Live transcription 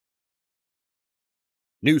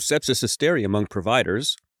New sepsis hysteria among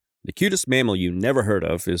providers. The cutest mammal you never heard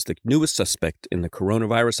of is the newest suspect in the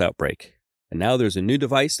coronavirus outbreak. And now there's a new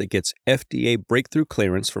device that gets FDA breakthrough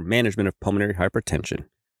clearance for management of pulmonary hypertension.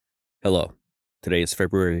 Hello. Today is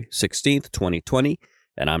February 16th, 2020,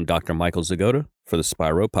 and I'm Dr. Michael Zagoda for the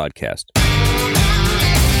Spiro Podcast.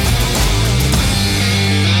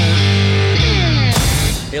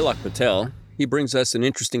 Alok Patel, he brings us an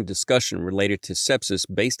interesting discussion related to sepsis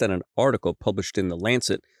based on an article published in The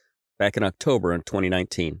Lancet back in October in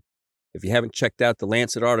 2019. If you haven't checked out the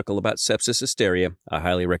Lancet article about sepsis hysteria, I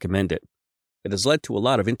highly recommend it. It has led to a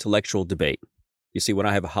lot of intellectual debate. You see, when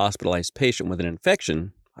I have a hospitalized patient with an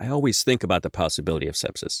infection, I always think about the possibility of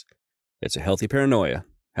sepsis. It's a healthy paranoia.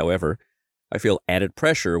 However, I feel added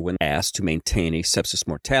pressure when asked to maintain a sepsis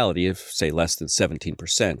mortality of, say, less than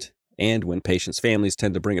 17%. And when patients' families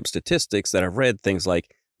tend to bring up statistics that I've read, things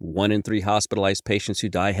like 1 in 3 hospitalized patients who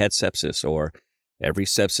die had sepsis, or every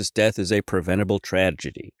sepsis death is a preventable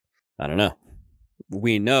tragedy. I don't know.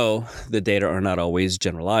 We know the data are not always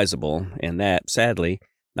generalizable, and that, sadly,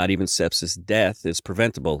 not even sepsis death is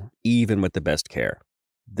preventable, even with the best care.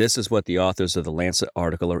 This is what the authors of the Lancet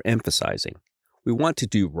article are emphasizing. We want to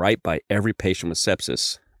do right by every patient with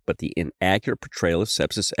sepsis, but the inaccurate portrayal of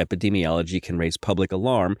sepsis epidemiology can raise public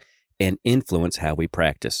alarm and influence how we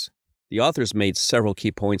practice. The authors made several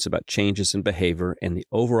key points about changes in behavior and the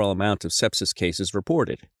overall amount of sepsis cases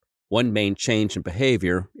reported. One main change in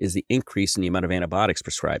behavior is the increase in the amount of antibiotics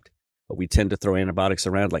prescribed. We tend to throw antibiotics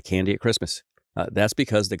around like candy at Christmas. That's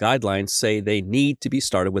because the guidelines say they need to be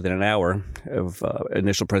started within an hour of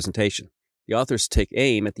initial presentation. The authors take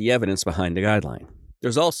aim at the evidence behind the guideline.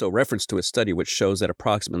 There's also reference to a study which shows that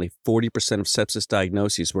approximately 40% of sepsis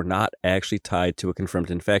diagnoses were not actually tied to a confirmed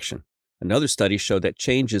infection. Another study showed that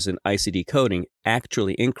changes in ICD coding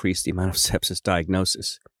actually increased the amount of sepsis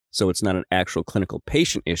diagnosis. So it's not an actual clinical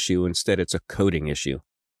patient issue, instead it's a coding issue.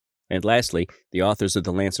 And lastly, the authors of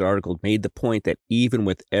the Lancet article made the point that even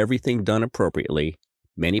with everything done appropriately,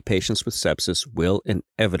 many patients with sepsis will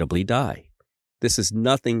inevitably die. This is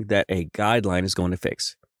nothing that a guideline is going to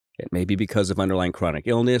fix. It may be because of underlying chronic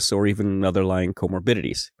illness or even underlying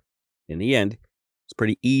comorbidities. In the end, it's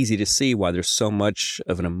pretty easy to see why there's so much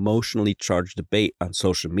of an emotionally charged debate on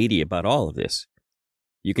social media about all of this.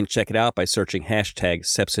 You can check it out by searching hashtag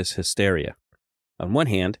sepsis hysteria. On one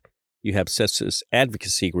hand, you have sepsis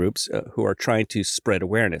advocacy groups who are trying to spread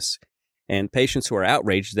awareness, and patients who are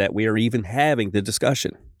outraged that we are even having the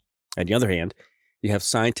discussion. On the other hand, you have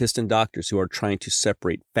scientists and doctors who are trying to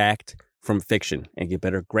separate fact from fiction and get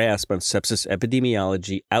better grasp on sepsis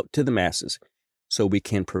epidemiology out to the masses so we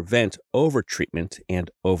can prevent overtreatment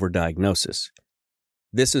and overdiagnosis.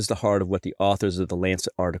 This is the heart of what the authors of the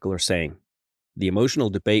Lancet article are saying. The emotional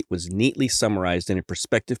debate was neatly summarized in a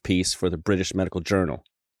perspective piece for the British Medical Journal.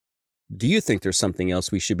 Do you think there's something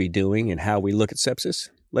else we should be doing in how we look at sepsis?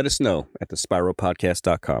 Let us know at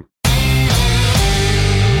thespiropodcast.com.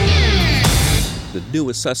 The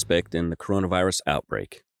newest suspect in the coronavirus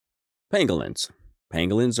outbreak. Pangolins.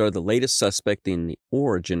 Pangolins are the latest suspect in the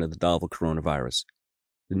origin of the novel coronavirus.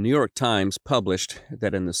 The New York Times published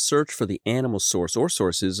that in the search for the animal source or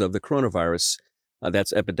sources of the coronavirus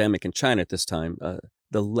that's epidemic in China at this time,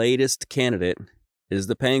 the latest candidate is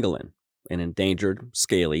the pangolin, an endangered,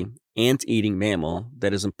 scaly, ant-eating mammal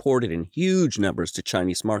that is imported in huge numbers to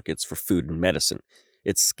Chinese markets for food and medicine.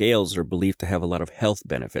 Its scales are believed to have a lot of health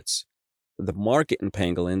benefits. The market in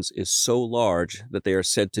pangolins is so large that they are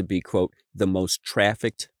said to be, quote, the most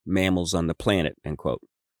trafficked mammals on the planet, end quote.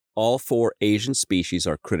 All 4 Asian species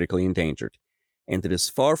are critically endangered, and it is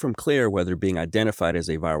far from clear whether being identified as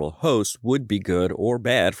a viral host would be good or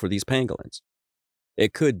bad for these pangolins.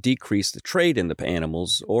 It could decrease the trade in the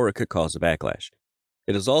animals, or it could cause a backlash.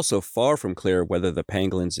 It is also far from clear whether the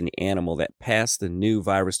pangolin's an animal that passed the new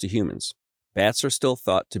virus to humans. Bats are still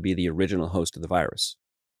thought to be the original host of the virus.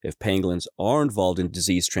 If pangolins are involved in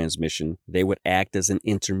disease transmission, they would act as an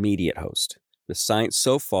intermediate host. The science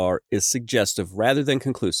so far is suggestive rather than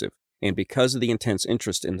conclusive, and because of the intense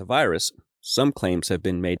interest in the virus, some claims have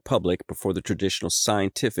been made public before the traditional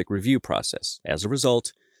scientific review process. As a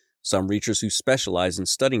result, some researchers who specialize in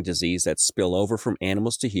studying disease that spill over from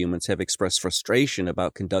animals to humans have expressed frustration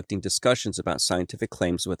about conducting discussions about scientific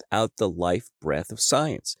claims without the life breath of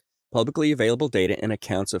science. Publicly available data and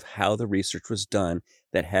accounts of how the research was done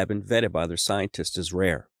that have been vetted by other scientists is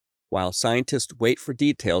rare. While scientists wait for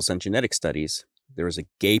details on genetic studies, there is a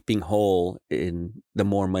gaping hole in the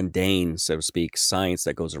more mundane, so to speak, science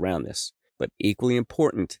that goes around this. But equally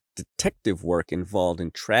important, detective work involved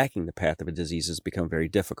in tracking the path of a disease has become very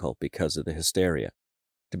difficult because of the hysteria.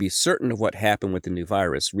 To be certain of what happened with the new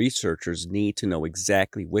virus, researchers need to know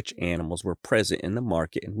exactly which animals were present in the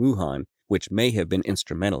market in Wuhan, which may have been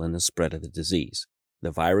instrumental in the spread of the disease.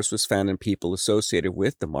 The virus was found in people associated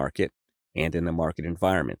with the market and in the market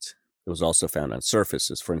environment. It was also found on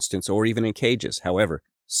surfaces, for instance, or even in cages. However,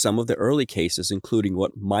 some of the early cases, including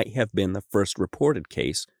what might have been the first reported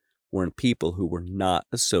case, were in people who were not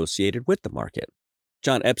associated with the market.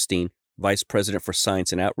 John Epstein, Vice President for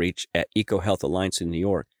Science and Outreach at EcoHealth Alliance in New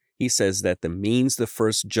York, he says that the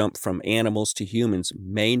first jump from animals to humans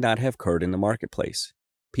may not have occurred in the marketplace.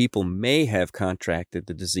 People may have contracted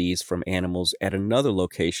the disease from animals at another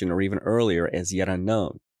location or even earlier as yet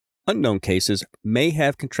unknown. Unknown cases may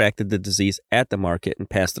have contracted the disease at the market and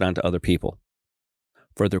passed it on to other people.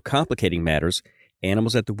 Further complicating matters,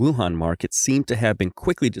 animals at the Wuhan market seem to have been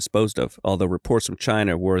quickly disposed of, although reports from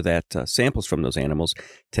China were that samples from those animals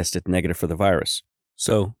tested negative for the virus.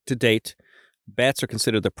 So, to date, bats are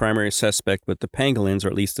considered the primary suspect, but the pangolins, or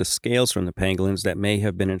at least the scales from the pangolins that may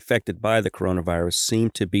have been infected by the coronavirus,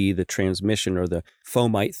 seem to be the transmission or the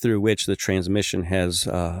fomite through which the transmission has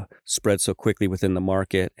spread so quickly within the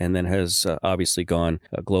market and then has obviously gone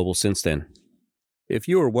global since then. If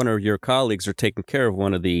you or one of your colleagues are taking care of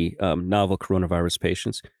one of the novel coronavirus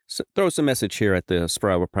patients, throw us a message here at the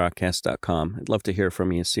SpiroPodcast.com. I'd love to hear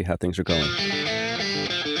from you and see how things are going.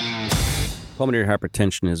 Pulmonary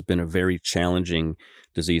hypertension has been a very challenging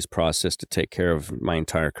disease process to take care of my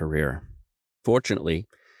entire career. Fortunately,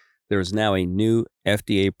 there is now a new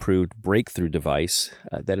FDA-approved breakthrough device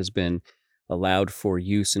that has been allowed for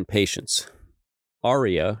use in patients.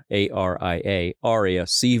 ARIA, A-R-I-A, ARIA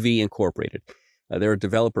CV Incorporated. They're a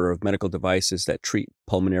developer of medical devices that treat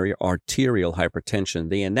pulmonary arterial hypertension.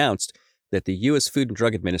 They announced that the U.S. Food and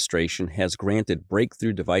Drug Administration has granted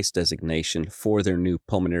breakthrough device designation for their new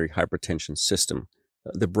pulmonary hypertension system.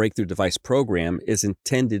 The breakthrough device program is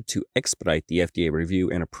intended to expedite the FDA review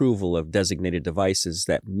and approval of designated devices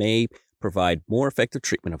that may provide more effective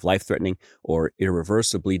treatment of life-threatening or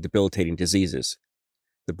irreversibly debilitating diseases.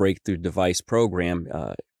 The breakthrough device program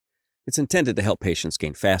it's intended to help patients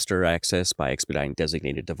gain faster access by expediting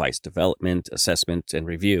designated device development, assessment, and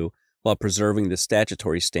review, while preserving the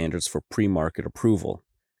statutory standards for pre-market approval,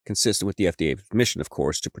 consistent with the FDA's mission, of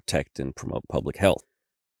course, to protect and promote public health.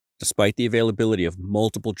 Despite the availability of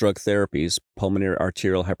multiple drug therapies, pulmonary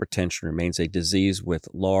arterial hypertension remains a disease with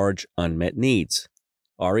large unmet needs.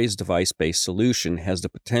 ARIA's device-based solution has the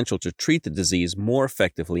potential to treat the disease more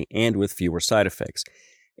effectively and with fewer side effects,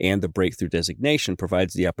 and the breakthrough designation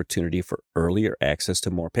provides the opportunity for earlier access to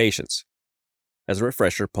more patients. As a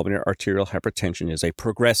refresher, pulmonary arterial hypertension is a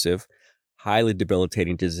progressive, highly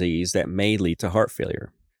debilitating disease that may lead to heart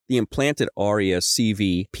failure. The implanted ARIA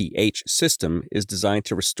CV-PH system is designed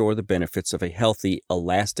to restore the benefits of a healthy,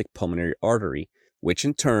 elastic pulmonary artery, which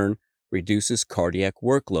in turn reduces cardiac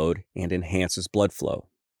workload and enhances blood flow.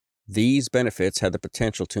 These benefits have the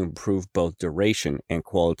potential to improve both duration and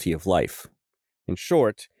quality of life. In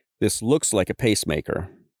short, this looks like a pacemaker,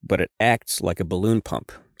 but it acts like a balloon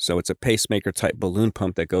pump. So it's a pacemaker-type balloon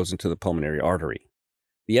pump that goes into the pulmonary artery.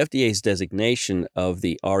 The FDA's designation of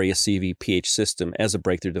the ARIA CV-PH system as a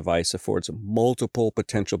breakthrough device affords multiple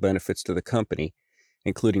potential benefits to the company,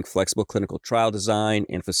 including flexible clinical trial design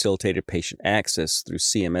and facilitated patient access through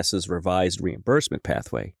CMS's revised reimbursement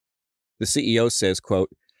pathway. The CEO says, quote,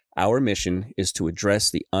 "Our mission is to address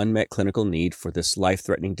the unmet clinical need for this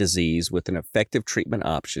life-threatening disease with an effective treatment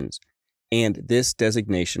options, and this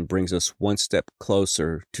designation brings us one step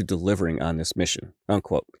closer to delivering on this mission,"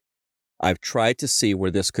 unquote. "I've tried to see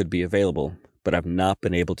where this could be available, but I've not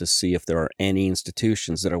been able to see if there are any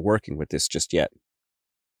institutions that are working with this just yet.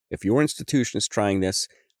 If your institution is trying this,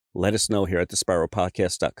 let us know here at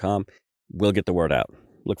thespiropodcast.com. We'll get the word out.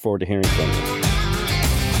 Look forward to hearing from you.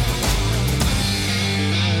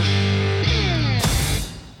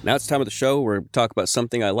 Now it's time of the show where we talk about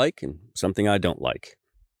something I like and something I don't like.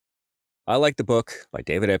 I like the book by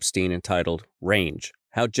David Epstein entitled Range: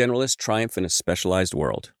 How Generalists Triumph in a Specialized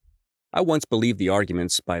World. I once believed the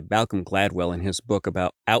arguments by Malcolm Gladwell in his book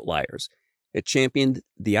about outliers. It championed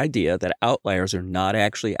the idea that outliers are not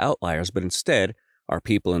actually outliers, but instead are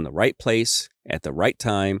people in the right place at the right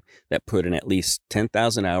time that put in at least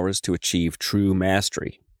 10,000 hours to achieve true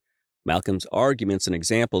mastery. Malcolm's arguments and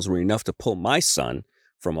examples were enough to pull my son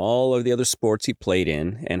from all of the other sports he played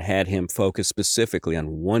in and had him focus specifically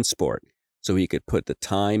on one sport so he could put the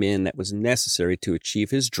time in that was necessary to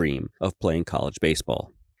achieve his dream of playing college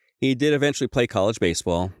baseball. He did eventually play college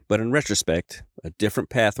baseball, but in retrospect, a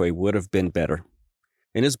different pathway would have been better.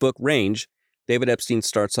 In his book, Range, David Epstein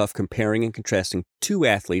starts off comparing and contrasting two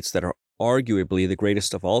athletes that are arguably the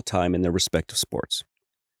greatest of all time in their respective sports.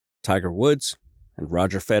 Tiger Woods and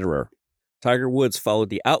Roger Federer. Tiger Woods followed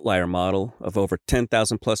the outlier model of over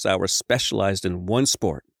 10,000 plus hours specialized in one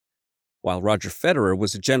sport, while Roger Federer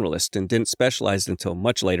was a generalist and didn't specialize until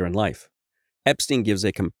much later in life. Epstein gives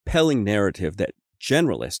a compelling narrative that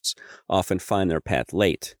generalists often find their path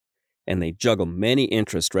late, and they juggle many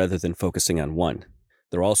interests rather than focusing on one.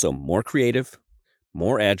 They're also more creative,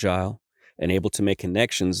 more agile, and able to make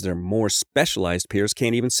connections their more specialized peers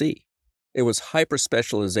can't even see. It was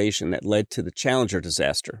hyper-specialization that led to the Challenger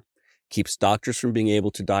disaster, keeps doctors from being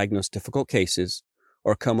able to diagnose difficult cases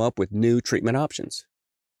or come up with new treatment options.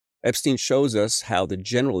 Epstein shows us how the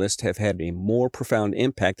generalists have had a more profound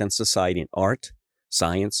impact on society in art,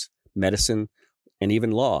 science, medicine, and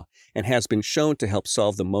even law, and has been shown to help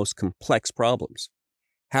solve the most complex problems.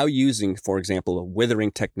 How using, for example, a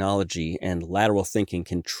withering technology and lateral thinking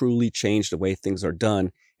can truly change the way things are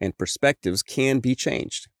done and perspectives can be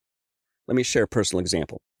changed. Let me share a personal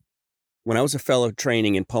example. When I was a fellow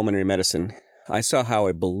training in pulmonary medicine, I saw how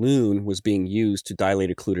a balloon was being used to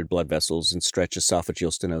dilate occluded blood vessels and stretch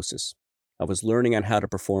esophageal stenosis. I was learning on how to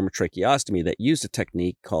perform a tracheostomy that used a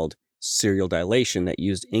technique called serial dilation that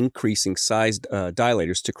used increasing sized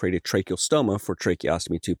dilators to create a tracheostoma for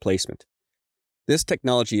tracheostomy tube placement. This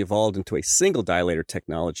technology evolved into a single dilator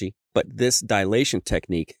technology, but this dilation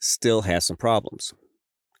technique still has some problems.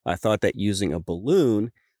 I thought that using a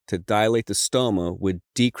balloon to dilate the stoma would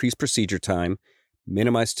decrease procedure time,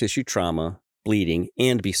 minimize tissue trauma, bleeding,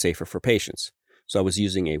 and be safer for patients. So I was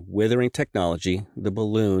using a withering technology, the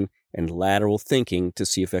balloon, and lateral thinking to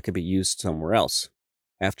see if that could be used somewhere else.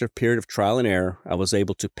 After a period of trial and error, I was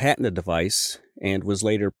able to patent the device and was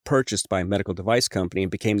later purchased by a medical device company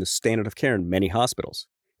and became the standard of care in many hospitals.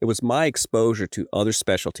 It was my exposure to other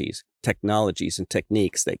specialties, technologies, and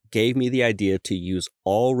techniques that gave me the idea to use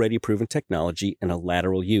already proven technology in a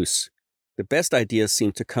lateral use. The best ideas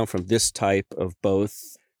seem to come from this type of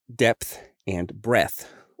both depth and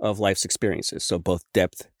breadth of life's experiences, so both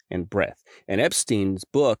depth and breadth. And Epstein's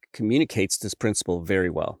book communicates this principle very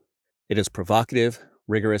well. It is provocative,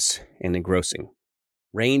 rigorous, and engrossing.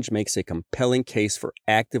 Range makes a compelling case for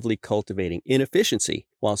actively cultivating inefficiency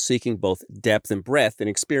while seeking both depth and breadth in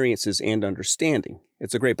experiences and understanding.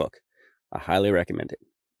 It's a great book. I highly recommend it.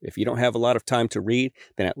 If you don't have a lot of time to read,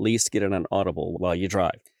 then at least get it on Audible while you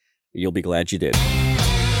drive. You'll be glad you did.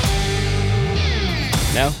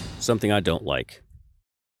 Now, something I don't like.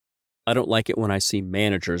 I don't like it when I see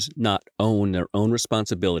managers not own their own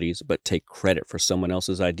responsibilities but take credit for someone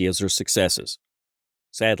else's ideas or successes.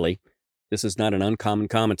 Sadly, this is not an uncommon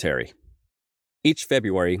commentary. Each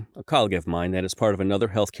February, a colleague of mine that is part of another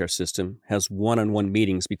healthcare system has one-on-one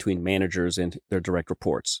meetings between managers and their direct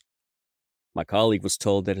reports. My colleague was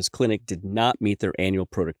told that his clinic did not meet their annual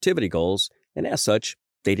productivity goals, and as such,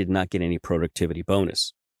 they did not get any productivity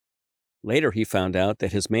bonus. Later, he found out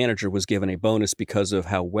that his manager was given a bonus because of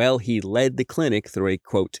how well he led the clinic through a,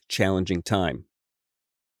 quote, challenging time.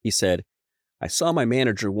 He said, "I saw my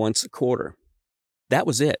manager once a quarter. That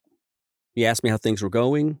was it. He asked me how things were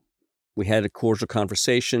going. We had a cordial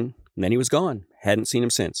conversation, and then he was gone. Hadn't seen him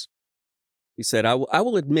since." He said, I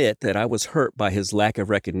will admit that I was hurt by his lack of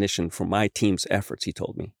recognition for my team's efforts," he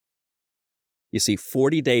told me. You see,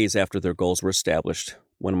 40 days after their goals were established,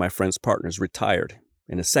 one of my friend's partners retired,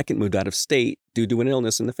 and a second moved out of state due to an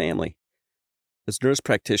illness in the family. This nurse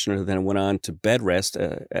practitioner then went on to bed rest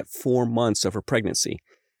at 4 months of her pregnancy,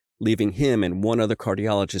 leaving him and one other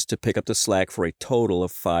cardiologist to pick up the slack for a total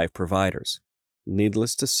of 5 providers.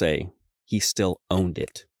 Needless to say, he still owned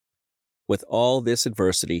it. With all this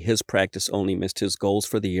adversity, his practice only missed his goals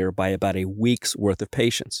for the year by about a week's worth of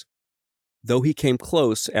patients. Though he came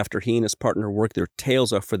close after he and his partner worked their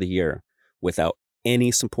tails off for the year, without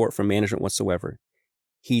any support from management whatsoever,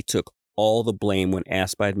 he took all the blame when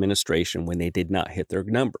asked by administration when they did not hit their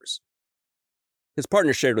numbers. His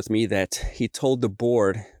partner shared with me that he told the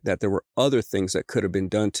board that there were other things that could have been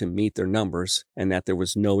done to meet their numbers and that there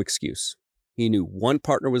was no excuse. He knew one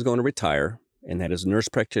partner was going to retire and that his nurse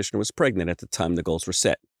practitioner was pregnant at the time the goals were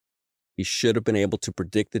set. He should have been able to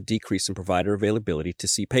predict the decrease in provider availability to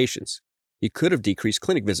see patients. He could have decreased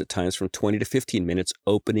clinic visit times from 20 to 15 minutes,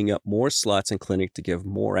 opening up more slots in clinic to give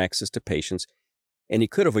more access to patients, and he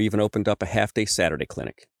could have even opened up a half-day Saturday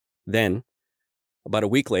clinic. Then, about a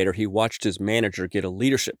week later, he watched his manager get a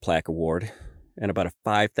leadership plaque award and about a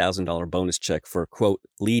 $5,000 bonus check for, quote,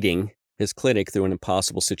 leading his clinic through an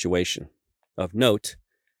impossible situation. Of note,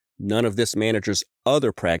 none of this manager's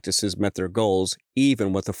other practices met their goals,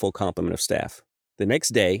 even with a full complement of staff. The next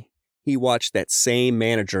day, he watched that same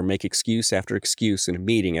manager make excuse after excuse in a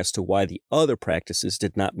meeting as to why the other practices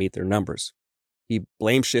did not meet their numbers. He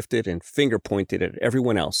blame shifted and finger pointed at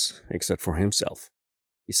everyone else except for himself.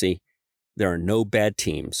 You see, there are no bad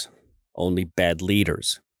teams, only bad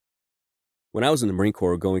leaders. When I was in the Marine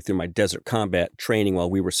Corps going through my desert combat training while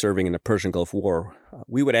we were serving in the Persian Gulf War,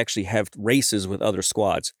 we would actually have races with other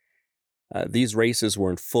squads. These races were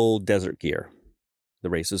in full desert gear. The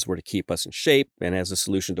races were to keep us in shape and as a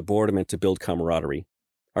solution to boredom and to build camaraderie.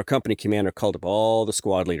 Our company commander called up all the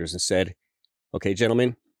squad leaders and said, "Okay,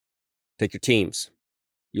 gentlemen, take your teams.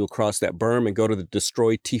 You'll cross that berm and go to the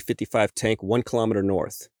destroyed T-55 tank 1 kilometer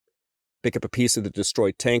north. Pick up a piece of the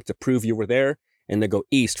destroyed tank to prove you were there, and then go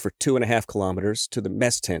east for 2.5 kilometers to the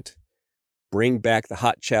mess tent. Bring back the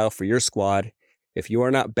hot chow for your squad. If you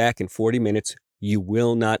are not back in 40 minutes, you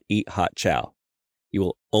will not eat hot chow. You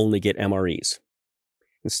will only get MREs."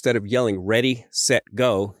 Instead of yelling, "Ready, set,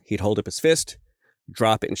 go," he'd hold up his fist,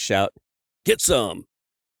 drop it, and shout, "Get some!"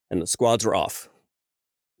 And the squads were off.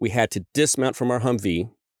 We had to dismount from our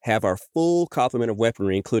Humvee, have our full complement of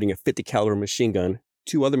weaponry, including a 50 caliber machine gun,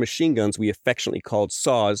 2 other machine guns we affectionately called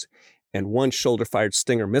saws, and 1 shoulder-fired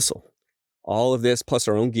Stinger missile. All of this plus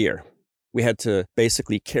our own gear. We had to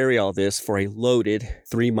basically carry all this for a loaded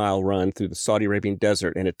 3-mile run through the Saudi Arabian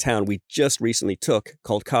desert in a town we just recently took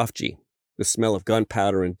called Khafji. The smell of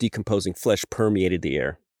gunpowder and decomposing flesh permeated the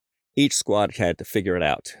air. Each squad had to figure it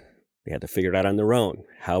out. They had to figure it out on their own.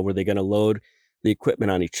 How were they going to load the equipment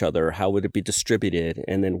on each other? How would it be distributed?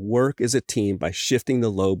 And then work as a team by shifting the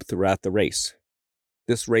load throughout the race.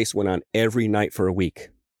 This race went on every night for a week.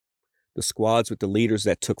 The squads with the leaders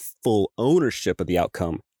that took full ownership of the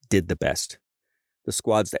outcome did the best. The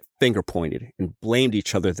squads that finger pointed and blamed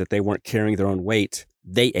each other that they weren't carrying their own weight,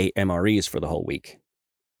 they ate MREs for the whole week.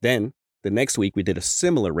 Then, the next week, we did a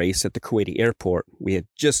similar race at the Kuwaiti airport we had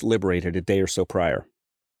just liberated a day or so prior.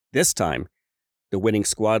 This time, the winning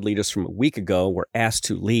squad leaders from a week ago were asked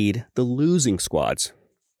to lead the losing squads.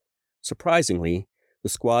 Surprisingly, the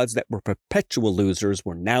squads that were perpetual losers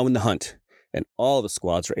were now in the hunt, and all the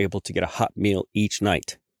squads were able to get a hot meal each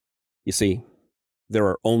night. You see, there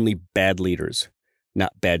are only bad leaders,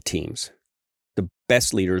 not bad teams. The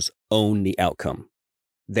best leaders own the outcome.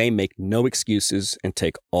 They make no excuses and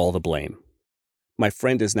take all the blame. My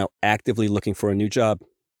friend is now actively looking for a new job.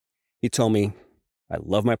 He told me, "I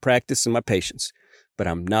love my practice and my patients, but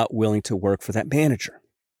I'm not willing to work for that manager."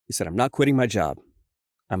 He said, "I'm not quitting my job.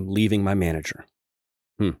 I'm leaving my manager."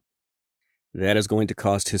 That is going to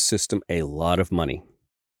cost his system a lot of money.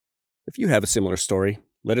 If you have a similar story,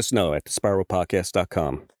 let us know at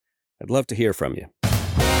thespiralpodcast.com. I'd love to hear from you.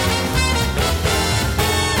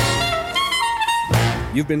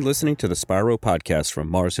 You've been listening to the Spiral Podcast from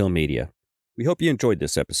Mars Hill Media. We hope you enjoyed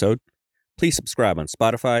this episode. Please subscribe on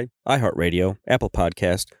Spotify, iHeartRadio, Apple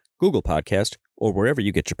Podcast, Google Podcast, or wherever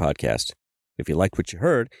you get your podcast. If you liked what you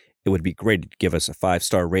heard, it would be great to give us a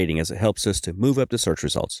 5-star rating as it helps us to move up the search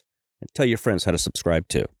results. And tell your friends how to subscribe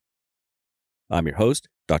too. I'm your host,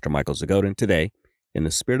 Dr. Michael Zagoda, and today, in the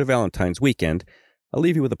spirit of Valentine's weekend, I'll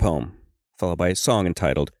leave you with a poem, followed by a song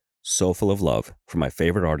entitled "So Full of Love" from my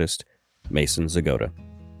favorite artist, Mason Zagoda.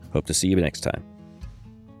 Hope to see you next time.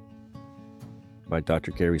 By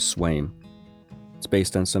Dr. Gary Swaim. It's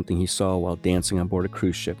based on something he saw while dancing on board a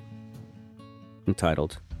cruise ship,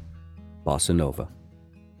 entitled Bossa Nova.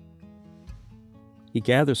 He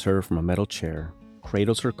gathers her from a metal chair,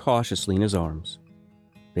 cradles her cautiously in his arms.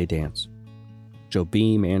 They dance.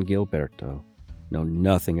 Jobim and Gilberto know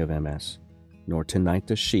nothing of MS, nor tonight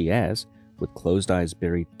does she, as, with closed eyes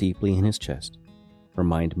buried deeply in his chest, her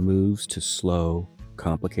mind moves to slow,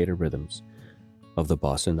 complicated rhythms of the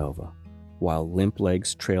bossa nova, while limp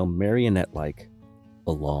legs trail marionette-like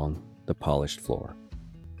along the polished floor.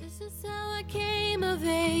 This is how I came of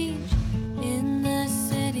age in the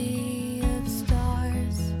city of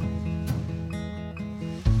stars.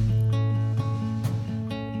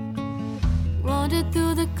 Wandered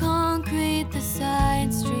through the concrete, the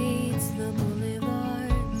side streets, the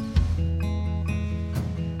boulevards.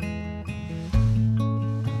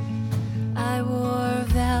 I wore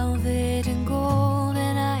velvet and gold,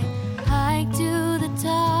 and I hiked to the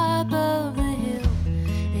top of the hill,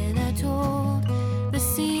 and I told the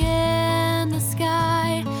sea and the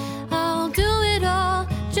sky, I'll do it all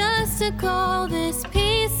just to call this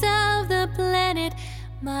piece of the planet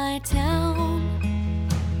my town.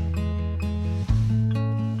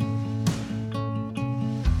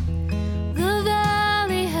 The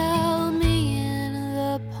valley held me in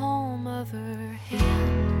the palm of her hand.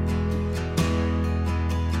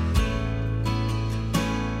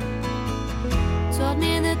 Told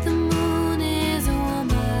me